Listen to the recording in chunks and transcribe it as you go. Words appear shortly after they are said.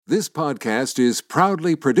This podcast is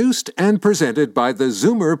proudly produced and presented by the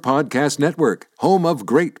Zoomer Podcast Network, home of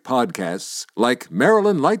great podcasts like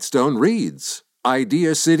Marilyn Lightstone Reads,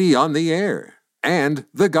 Idea City on the Air, and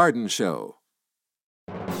The Garden Show.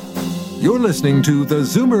 You're listening to the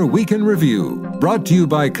Zoomer Week in Review, brought to you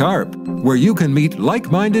by CARP, where you can meet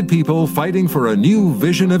like-minded people fighting for a new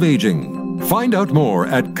vision of aging. Find out more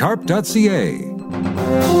at carp.ca.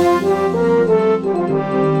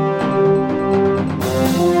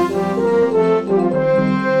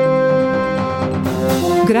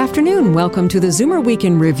 Good afternoon. Welcome to the Zoomer Week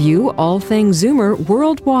in Review, all things Zoomer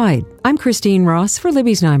worldwide. I'm Christine Ross for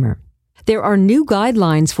Libby Znaimer. There are new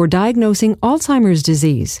guidelines for diagnosing Alzheimer's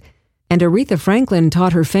disease. And Aretha Franklin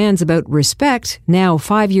taught her fans about respect. Now,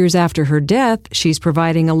 5 years after her death, she's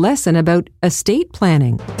providing a lesson about estate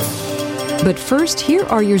planning. But first, here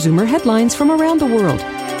are your Zoomer headlines from around the world.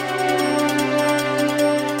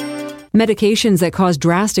 Medications that cause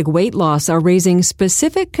drastic weight loss are raising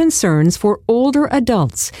specific concerns for older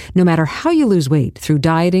adults. No matter how you lose weight, through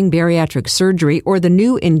dieting, bariatric surgery, or the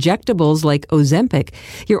new injectables like Ozempic,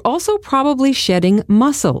 you're also probably shedding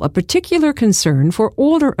muscle, a particular concern for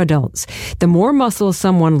older adults. The more muscle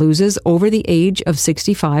someone loses over the age of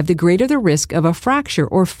 65, the greater the risk of a fracture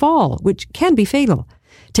or fall, which can be fatal.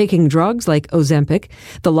 Taking drugs like Ozempic,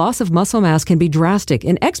 the loss of muscle mass can be drastic,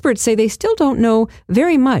 and experts say they still don't know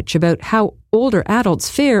very much about how older adults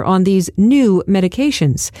fare on these new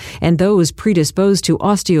medications. And those predisposed to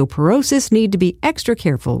osteoporosis need to be extra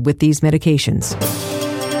careful with these medications.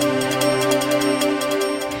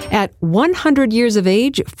 At 100 years of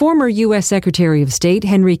age, former U.S. Secretary of State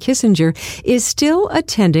Henry Kissinger is still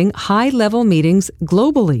attending high-level meetings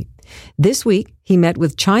globally. This week, he met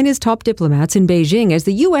with China's top diplomats in Beijing as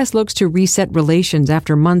the U.S. looks to reset relations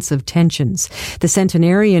after months of tensions. The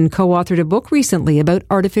centenarian co-authored a book recently about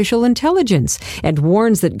artificial intelligence and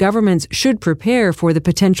warns that governments should prepare for the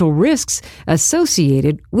potential risks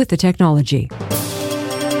associated with the technology.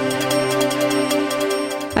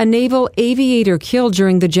 A naval aviator killed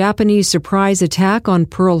during the Japanese surprise attack on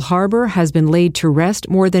Pearl Harbor has been laid to rest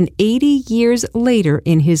more than 80 years later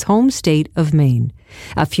in his home state of Maine.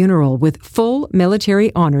 A funeral with full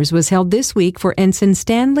military honors was held this week for Ensign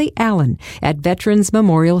Stanley Allen at Veterans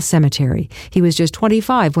Memorial Cemetery. He was just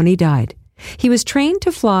 25 when he died. He was trained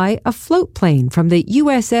to fly a float plane from the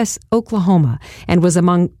USS Oklahoma and was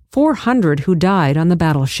among 400 who died on the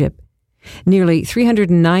battleship. Nearly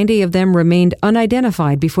 390 of them remained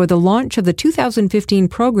unidentified before the launch of the 2015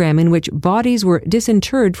 program in which bodies were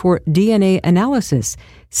disinterred for DNA analysis.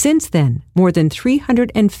 Since then, more than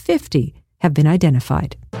 350 have been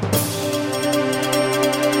identified.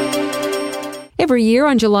 Every year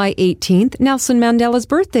on July 18th, Nelson Mandela's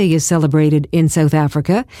birthday is celebrated in South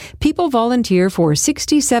Africa. People volunteer for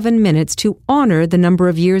 67 minutes to honor the number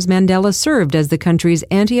of years Mandela served as the country's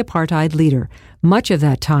anti-apartheid leader, much of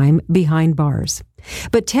that time behind bars.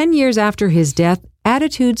 But 10 years after his death,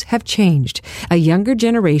 attitudes have changed. A younger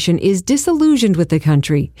generation is disillusioned with the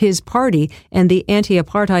country, his party, and the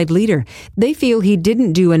anti-apartheid leader. They feel he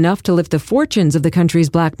didn't do enough to lift the fortunes of the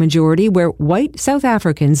country's black majority, where white South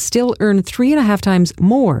Africans still earn 3.5 times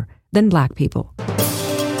more than black people.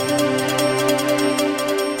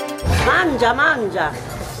 Manja, manja.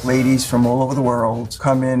 Ladies from all over the world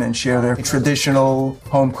come in and share their traditional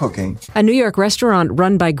home cooking. A New York restaurant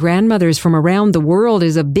run by grandmothers from around the world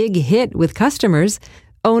is a big hit with customers.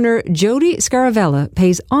 Owner Jody Scaravella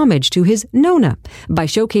pays homage to his Nonna by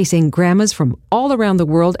showcasing grandmas from all around the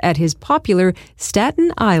world at his popular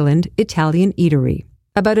Staten Island Italian eatery.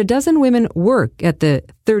 About a dozen women work at the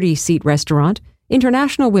 30-seat restaurant.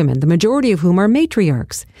 International women, the majority of whom are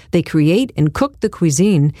matriarchs. They create and cook the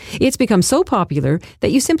cuisine. It's become so popular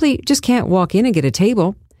that you simply just can't walk in and get a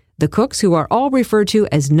table. The cooks, who are all referred to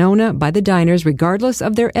as Nonna by the diners regardless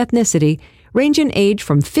of their ethnicity, range in age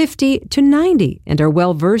from 50 to 90 and are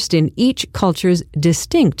well versed in each culture's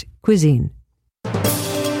distinct cuisine.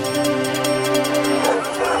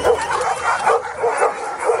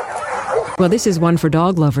 Well, this is one for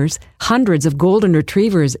dog lovers. Hundreds of golden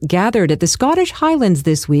retrievers gathered at the Scottish Highlands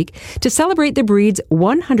this week to celebrate the breed's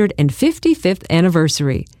 155th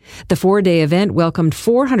anniversary. The 4-day event welcomed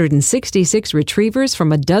 466 retrievers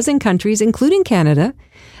from a dozen countries, including Canada.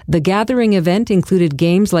 The gathering event included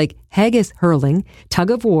games like haggis hurling, tug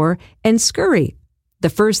of war, and scurry. The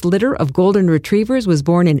first litter of golden retrievers was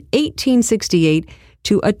born in 1868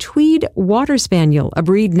 to a Tweed Water Spaniel, a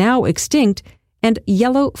breed now extinct, and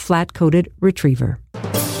yellow flat-coated retriever.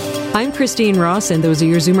 I'm Christine Ross, and those are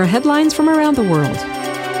your Zoomer headlines from around the world.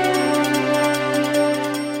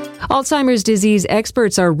 Alzheimer's disease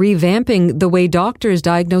experts are revamping the way doctors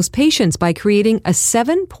diagnose patients by creating a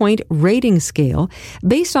 7-point rating scale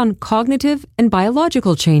based on cognitive and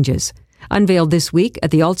biological changes. Unveiled this week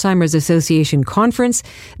at the Alzheimer's Association conference,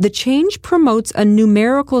 the change promotes a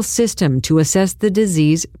numerical system to assess the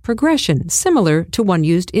disease progression, similar to one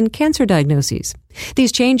used in cancer diagnoses.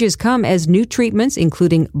 These changes come as new treatments,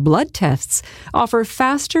 including blood tests, offer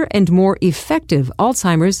faster and more effective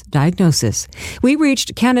Alzheimer's diagnosis. We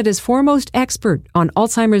reached Canada's foremost expert on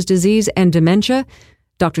Alzheimer's disease and dementia,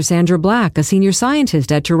 Dr. Sandra Black, a senior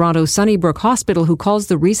scientist at Toronto's Sunnybrook Hospital, who calls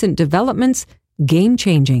the recent developments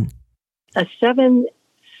game-changing. A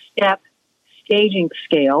 7-step staging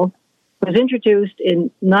scale was introduced in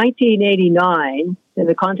 1989 in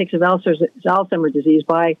the context of Alzheimer's disease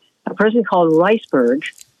by a person called Riceberg,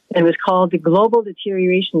 and it was called the Global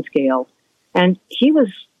Deterioration Scale. And he was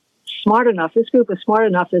smart enough, this group was smart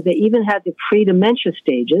enough that they even had the pre-dementia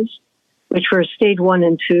stages, which were stage 1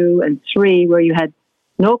 and 2 and 3, where you had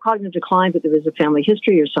no cognitive decline, but there was a family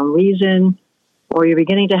history or some reason, or you're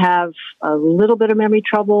beginning to have a little bit of memory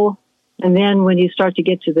trouble. And then when you start to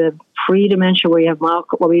get to the pre-dementia, where you have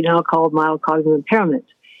what we now call mild cognitive impairment.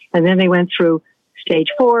 And then they went through stage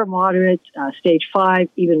 4, moderate, stage 5,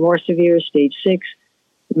 even more severe, stage 6,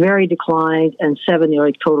 very declined, and 7,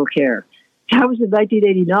 like total care. That was in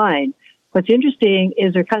 1989. What's interesting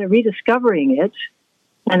is they're kind of rediscovering it,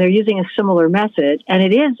 and they're using a similar method. And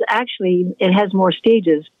it has more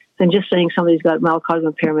stages than just saying somebody's got mild cognitive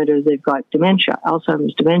impairment or they've got dementia,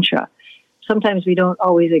 Alzheimer's dementia. Sometimes we don't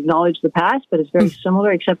always acknowledge the past, but it's very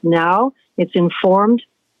similar, except now it's informed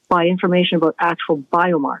by information about actual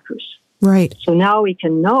biomarkers. Right. So now we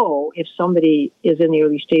can know if somebody is in the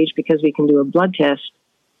early stage because we can do a blood test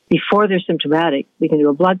before they're symptomatic. We can do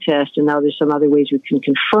a blood test, and now there's some other ways we can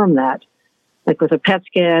confirm that, like with a PET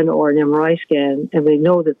scan or an MRI scan, and we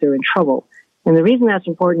know that they're in trouble. And the reason that's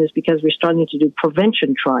important is because we're starting to do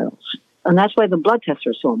prevention trials, and that's why the blood tests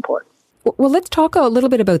are so important. Well, let's talk a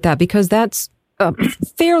little bit about that, because that's a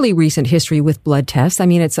fairly recent history with blood tests. I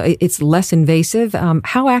mean, it's less invasive.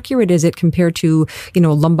 How accurate is it compared to,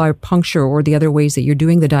 lumbar puncture or the other ways that you're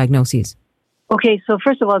doing the diagnoses? Okay, so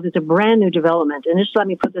first of all, it's a brand new development, and just let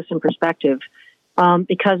me put this in perspective,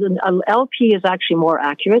 because an LP is actually more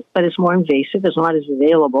accurate, but it's more invasive. It's not as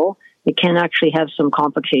available. It can actually have some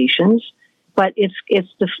complications, but it's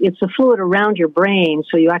the fluid around your brain,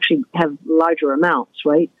 so you actually have larger amounts,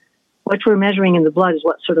 right? What we're measuring in the blood is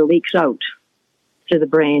what sort of leaks out to the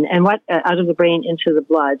brain and what out of the brain into the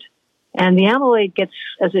blood. And the amyloid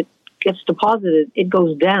as it gets deposited, it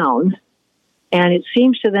goes down, and it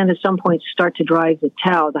seems to then at some point start to drive the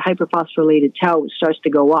tau, the hyperphosphorylated tau, which starts to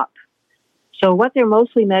go up. So what they're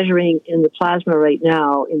mostly measuring in the plasma right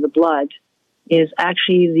now in the blood is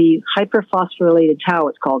actually the hyperphosphorylated tau.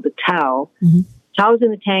 It's called the tau. Mm-hmm. Tau is in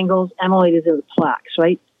the tangles, amyloid is in the plaques,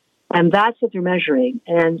 right? And that's what they're measuring.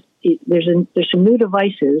 And there's some new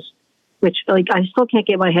devices, which I still can't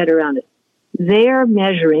get my head around it. They're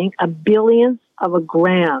measuring a billionth of a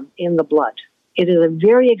gram in the blood. It is a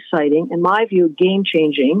very exciting, in my view,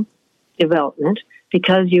 game-changing development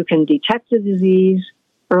because you can detect the disease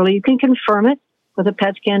early. You can confirm it with a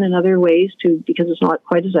PET scan and other ways because it's not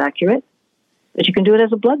quite as accurate, but you can do it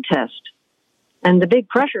as a blood test. And the big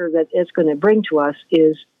pressure that it's going to bring to us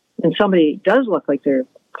is when somebody does look like they're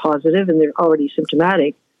positive and they're already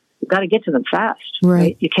symptomatic, you've got to get to them fast.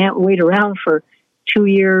 Right? You can't wait around for 2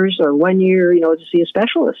 years or 1 year, to see a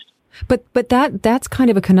specialist. But that's kind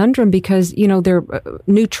of a conundrum because, there are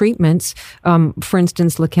new treatments, for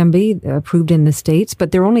instance, Leqembi, approved in the States,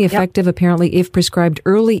 but they're only effective apparently if prescribed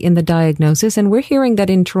early in the diagnosis. And we're hearing that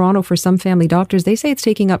in Toronto for some family doctors, they say it's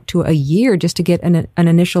taking up to a year just to get an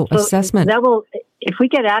initial assessment. If we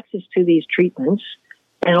get access to these treatments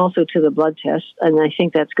and also to the blood tests, and I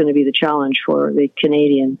think that's going to be the challenge for the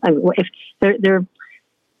Canadian. If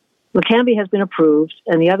Leqembi has been approved,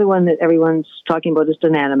 and the other one that everyone's talking about is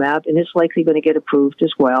donanemab, and it's likely going to get approved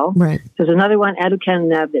as well. Right. There's another one,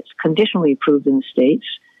 aducanumab, that's conditionally approved in the States.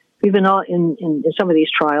 We've been all in some of these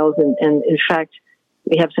trials, and in fact,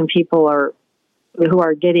 we have some people who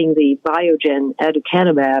are getting the Biogen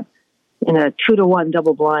aducanumab in a 2-to-1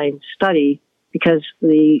 double-blind study because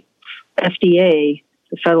the FDA,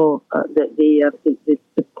 the federal,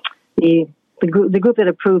 the group that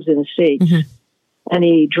approves in the States. Mm-hmm.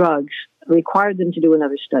 Any drugs, required them to do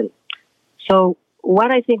another study. So what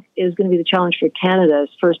I think is going to be the challenge for Canada is,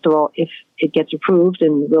 first of all, if it gets approved,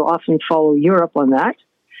 and we'll often follow Europe on that,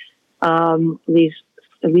 at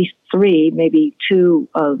least 3, maybe 2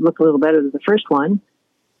 look a little better than the first one,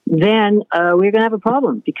 then we're going to have a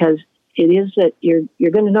problem because it is that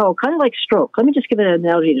you're going to know, kind of like stroke. Let me just give an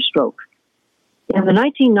analogy to stroke. In the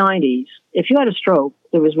 1990s, if you had a stroke,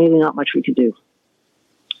 there was really not much we could do.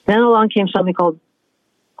 Then along came something called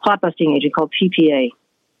clot-busting agent called TPA.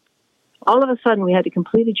 All of a sudden, we had to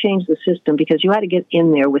completely change the system because you had to get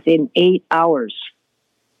in there within 8 hours.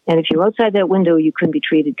 And if you're outside that window, you couldn't be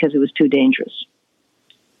treated because it was too dangerous.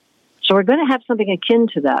 So we're going to have something akin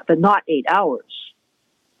to that, but not 8 hours.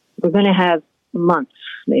 We're going to have months,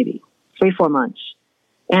 maybe 3-4 months.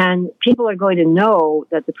 And people are going to know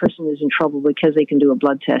that the person is in trouble because they can do a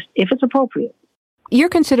blood test, if it's appropriate. You're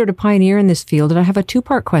considered a pioneer in this field, and I have a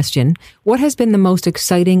two-part question. What has been the most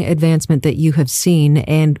exciting advancement that you have seen,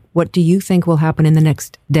 and what do you think will happen in the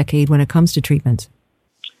next decade when it comes to treatments?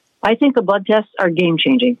 I think the blood tests are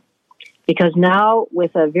game-changing because now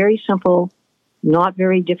with a very simple, not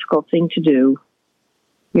very difficult thing to do,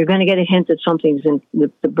 you're going to get a hint that something's in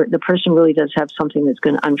the person really does have something that's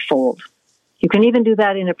going to unfold. You can even do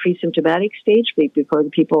that in a pre-symptomatic stage before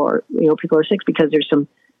the people are sick, because there's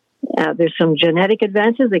some genetic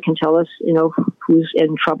advances that can tell us, who's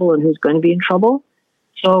in trouble and who's going to be in trouble.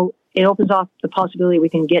 So it opens up the possibility we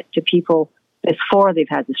can get to people before they've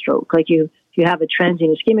had the stroke. Like if you have a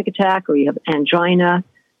transient ischemic attack or you have angina,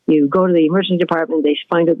 you go to the emergency department, they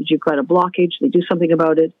find out that you've got a blockage, they do something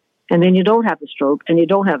about it, and then you don't have the stroke and you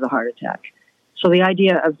don't have the heart attack. So the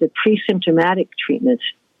idea of the pre-symptomatic treatment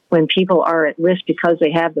when people are at risk because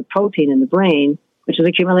they have the protein in the brain, which is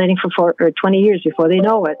accumulating for 20 years before they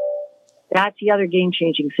know it, that's the other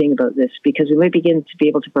game-changing thing about this, because we might begin to be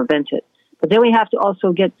able to prevent it. But then we have to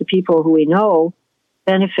also get the people who we know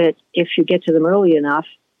benefit if you get to them early enough,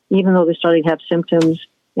 even though they're starting to have symptoms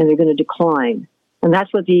and they're going to decline. And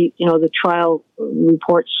that's what the trial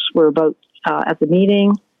reports were about at the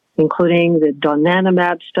meeting, including the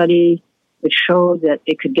donanemab study, which showed that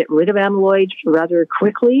it could get rid of amyloid rather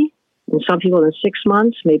quickly. In some people in 6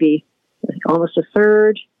 months, maybe almost a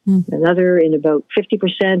third, another in about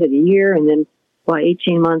 50% in a year, and then by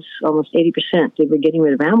 18 months, almost 80%, they were getting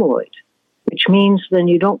rid of amyloid, which means then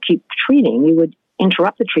you don't keep treating. You would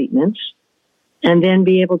interrupt the treatments and then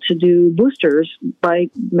be able to do boosters by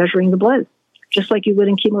measuring the blood, just like you would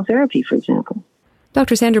in chemotherapy, for example.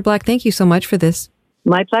 Dr. Sandra Black, thank you so much for this.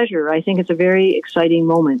 My pleasure. I think it's a very exciting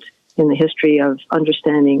moment in the history of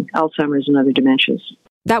understanding Alzheimer's and other dementias.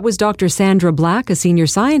 That was Dr. Sandra Black, a senior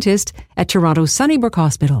scientist at Toronto's Sunnybrook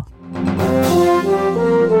Hospital.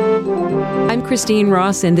 I'm Christine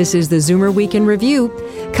Ross, and this is the Zoomer Week in Review.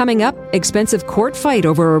 Coming up, expensive court fight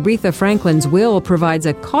over Aretha Franklin's will provides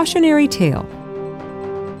a cautionary tale.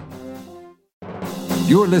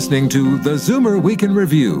 You're listening to the Zoomer Week in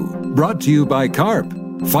Review, brought to you by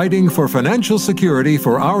CARP, fighting for financial security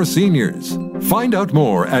for our seniors. Find out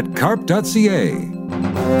more at carp.ca.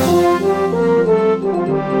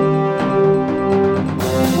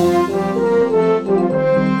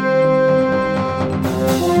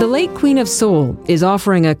 The late Queen of Soul is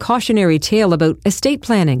offering a cautionary tale about estate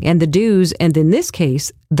planning and the do's, and in this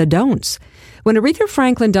case, the don'ts. When Aretha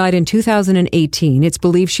Franklin died in 2018, it's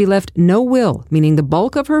believed she left no will, meaning the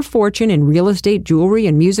bulk of her fortune in real estate, jewelry,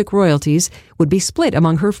 and music royalties would be split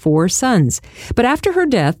among her 4 sons. But after her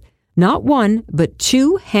death, not one, but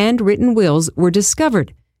 2 handwritten wills were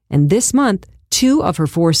discovered. And this month, 2 of her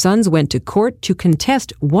 4 sons went to court to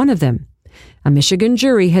contest one of them. A Michigan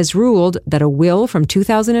jury has ruled that a will from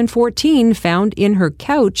 2014 found in her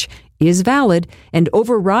couch is valid and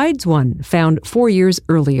overrides one found 4 years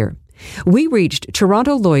earlier. We reached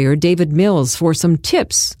Toronto lawyer David Mills for some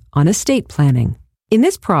tips on estate planning. In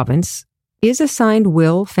this province, is a signed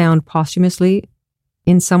will found posthumously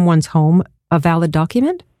in someone's home a valid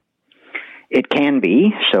document? It can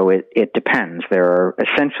be, so it depends. There are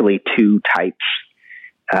essentially 2 types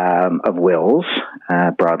of wills,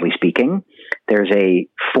 broadly speaking. There's a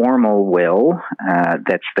formal will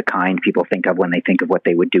that's the kind people think of when they think of what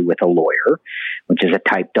they would do with a lawyer, which is a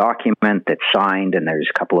typed document that's signed, and there's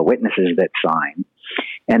a couple of witnesses that sign.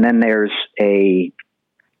 And then there's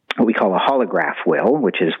what we call a holograph will,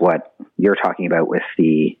 which is what you're talking about with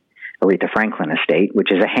the Aretha Franklin estate,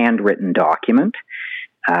 which is a handwritten document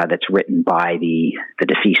that's written by the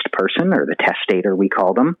deceased person, or the testator, we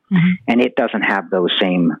call them. Mm-hmm. And it doesn't have those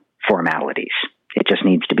same formalities. It just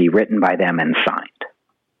needs to be written by them and signed.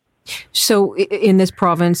 So in this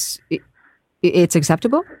province, it's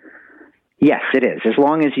acceptable? Yes, it is. As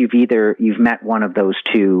long as you've met one of those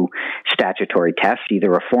 2 statutory tests,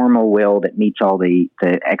 either a formal will that meets all the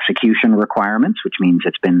execution requirements, which means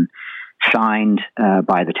it's been signed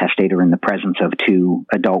by the testator in the presence of 2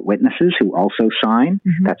 adult witnesses who also sign.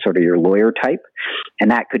 Mm-hmm. That's sort of your lawyer type.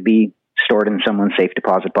 And that could be stored in someone's safe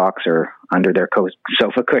deposit box or under their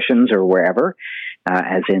sofa cushions or wherever,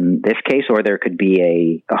 as in this case, or there could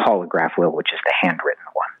be a holograph will, which is the handwritten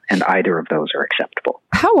one, and either of those are acceptable.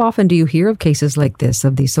 How often do you hear of cases like this,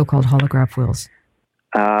 of these so-called holograph wills?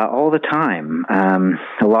 All the time.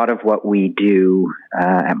 A lot of what we do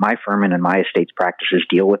at my firm and in my estates practices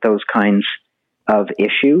deal with those kinds of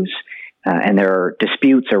issues, and there are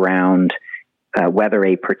disputes around whether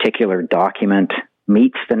a particular document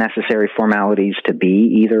meets the necessary formalities to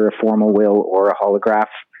be either a formal will or a holograph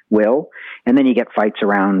will. And then you get fights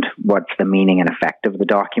around what's the meaning and effect of the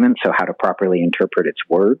document, so how to properly interpret its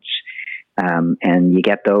words. And you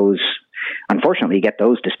get those, unfortunately, you get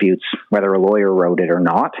those disputes whether a lawyer wrote it or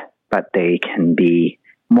not, but they can be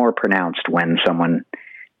more pronounced when someone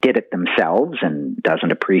did it themselves and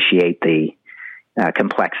doesn't appreciate the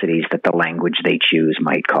complexities that the language they choose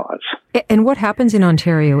might cause. And what happens in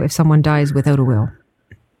Ontario if someone dies without a will?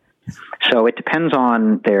 So it depends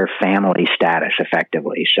on their family status,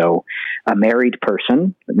 effectively. So a married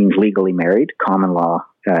person, that means legally married, common law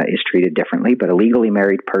is treated differently, but a legally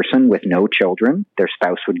married person with no children, their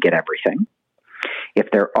spouse would get everything.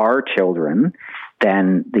 If there are children,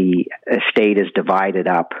 then the estate is divided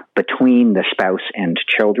up between the spouse and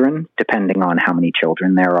children, depending on how many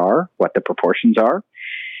children there are, what the proportions are.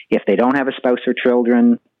 If they don't have a spouse or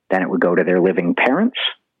children, then it would go to their living parents.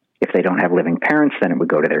 If they don't have living parents, then it would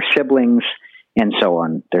go to their siblings, and so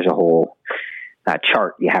on. There's a whole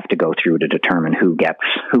chart you have to go through to determine who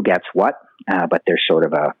gets what, but there's sort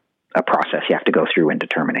of a process you have to go through in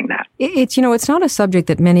determining that. It's not a subject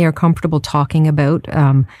that many are comfortable talking about,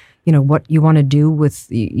 what you want to do with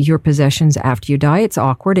your possessions after you die. It's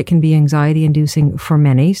awkward. It can be anxiety-inducing for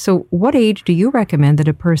many. So what age do you recommend that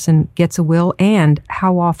a person gets a will, and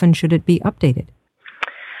how often should it be updated?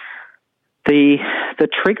 The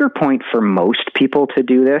trigger point for most people to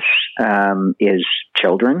do this is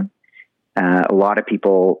children. A lot of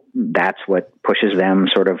people, that's what pushes them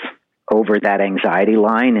sort of over that anxiety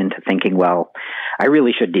line into thinking, well, I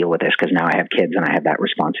really should deal with this because now I have kids and I have that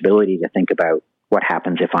responsibility to think about what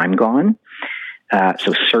happens if I'm gone.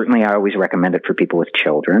 So certainly I always recommend it for people with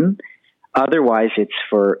children. Otherwise, it's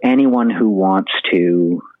for anyone who wants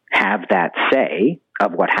to have that say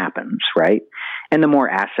of what happens, right? And the more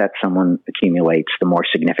assets someone accumulates, the more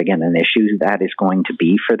significant an issue that is going to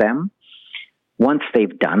be for them. Once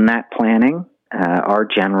they've done that planning, our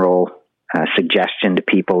general suggestion to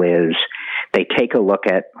people is they take a look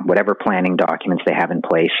at whatever planning documents they have in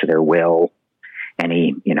place, so their will,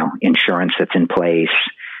 any insurance that's in place,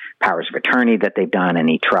 powers of attorney that they've done,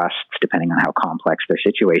 any trusts, depending on how complex their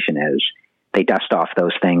situation is. They dust off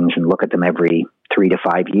those things and look at them every 3 to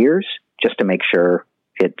 5 years just to make sure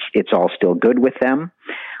it's all still good with them.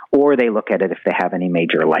 Or they look at it if they have any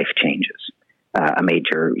major life changes, a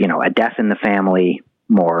major, a death in the family,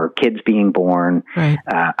 more kids being born, right.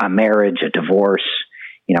 A marriage, a divorce,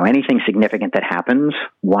 anything significant that happens.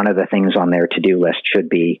 One of the things on their to-do list should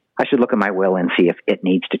be, I should look at my will and see if it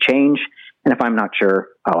needs to change. And if I'm not sure,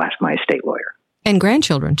 I'll ask my estate lawyer. And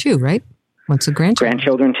grandchildren too, right? What's a grandchildren?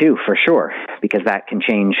 Grandchildren too, for sure, because that can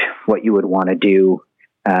change what you would want to do,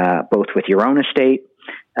 both with your own estate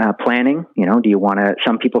planning. Do you want to,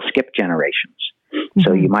 some people skip generations. Mm-hmm.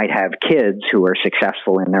 So you might have kids who are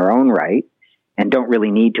successful in their own right and don't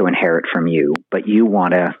really need to inherit from you, but you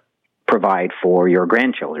want to provide for your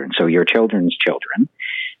grandchildren, so your children's children.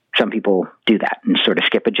 Some people do that and sort of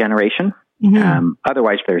skip a generation. Mm-hmm.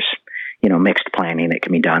 Otherwise, there's mixed planning that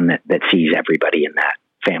can be done that sees everybody in that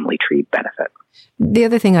family tree benefit. The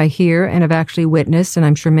other thing I hear and have actually witnessed, and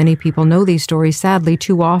I'm sure many people know these stories, sadly,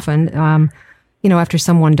 too often, after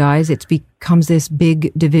someone dies, it becomes this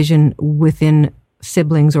big division within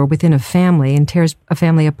siblings or within a family and tears a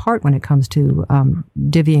family apart when it comes to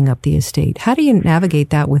divvying up the estate. How do you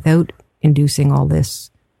navigate that without inducing all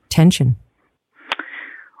this tension?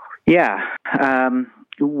 Yeah.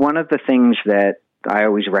 One of the things that I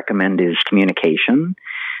always recommend is communication.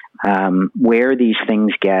 Where these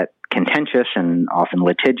things get contentious and often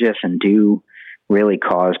litigious and do really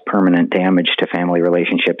cause permanent damage to family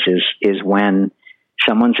relationships is when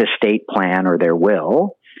someone's estate plan or their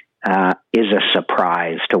will is a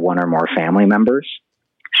surprise to one or more family members.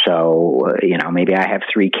 So, maybe I have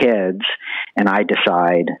 3 kids and I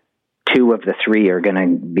decide 2 of the 3 are going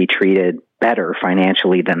to be treated better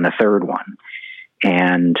financially than the third one.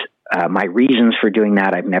 And my reasons for doing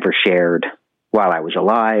that I've never shared while I was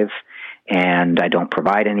alive, and I don't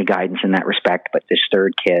provide any guidance in that respect, but this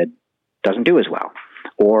third kid doesn't do as well.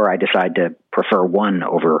 Or I decide to prefer one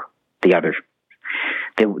over the other.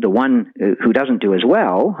 The one who doesn't do as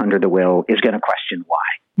well under the will is going to question why.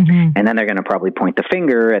 Mm-hmm. And then they're going to probably point the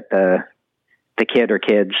finger at the the kid or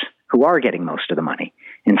kids who are getting most of the money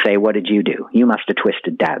and say, what did you do? You must have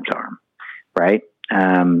twisted dad's arm, right?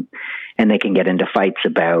 And they can get into fights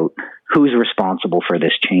about who's responsible for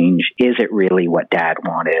this change. Is it really what dad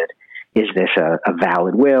wanted? Is this a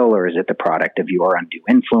valid will, or is it the product of your undue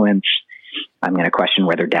influence? I'm going to question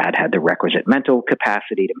whether dad had the requisite mental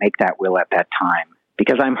capacity to make that will at that time,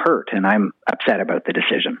 because I'm hurt and I'm upset about the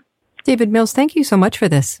decision. David Mills, thank you so much for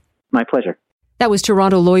this. My pleasure. That was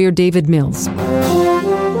Toronto lawyer David Mills.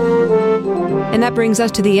 And that brings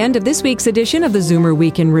us to the end of this week's edition of the Zoomer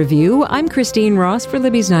Week in Review. I'm Christine Ross for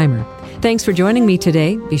Libby Znaimer. Thanks for joining me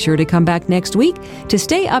today. Be sure to come back next week to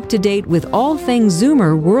stay up to date with all things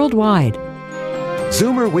Zoomer worldwide.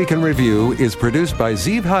 Zoomer Week in Review is produced by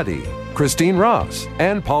Zeev Huddy, Christine Ross,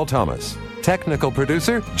 and Paul Thomas. Technical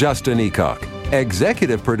producer, Justin Eacock.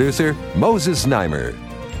 Executive producer, Moses Znaimer.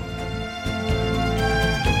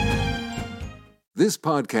 This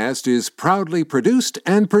podcast is proudly produced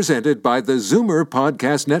and presented by the Zoomer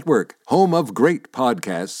Podcast Network, home of great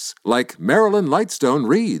podcasts like Marilyn Lightstone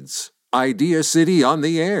Reads, Idea City on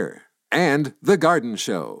the Air, and The Garden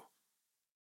Show.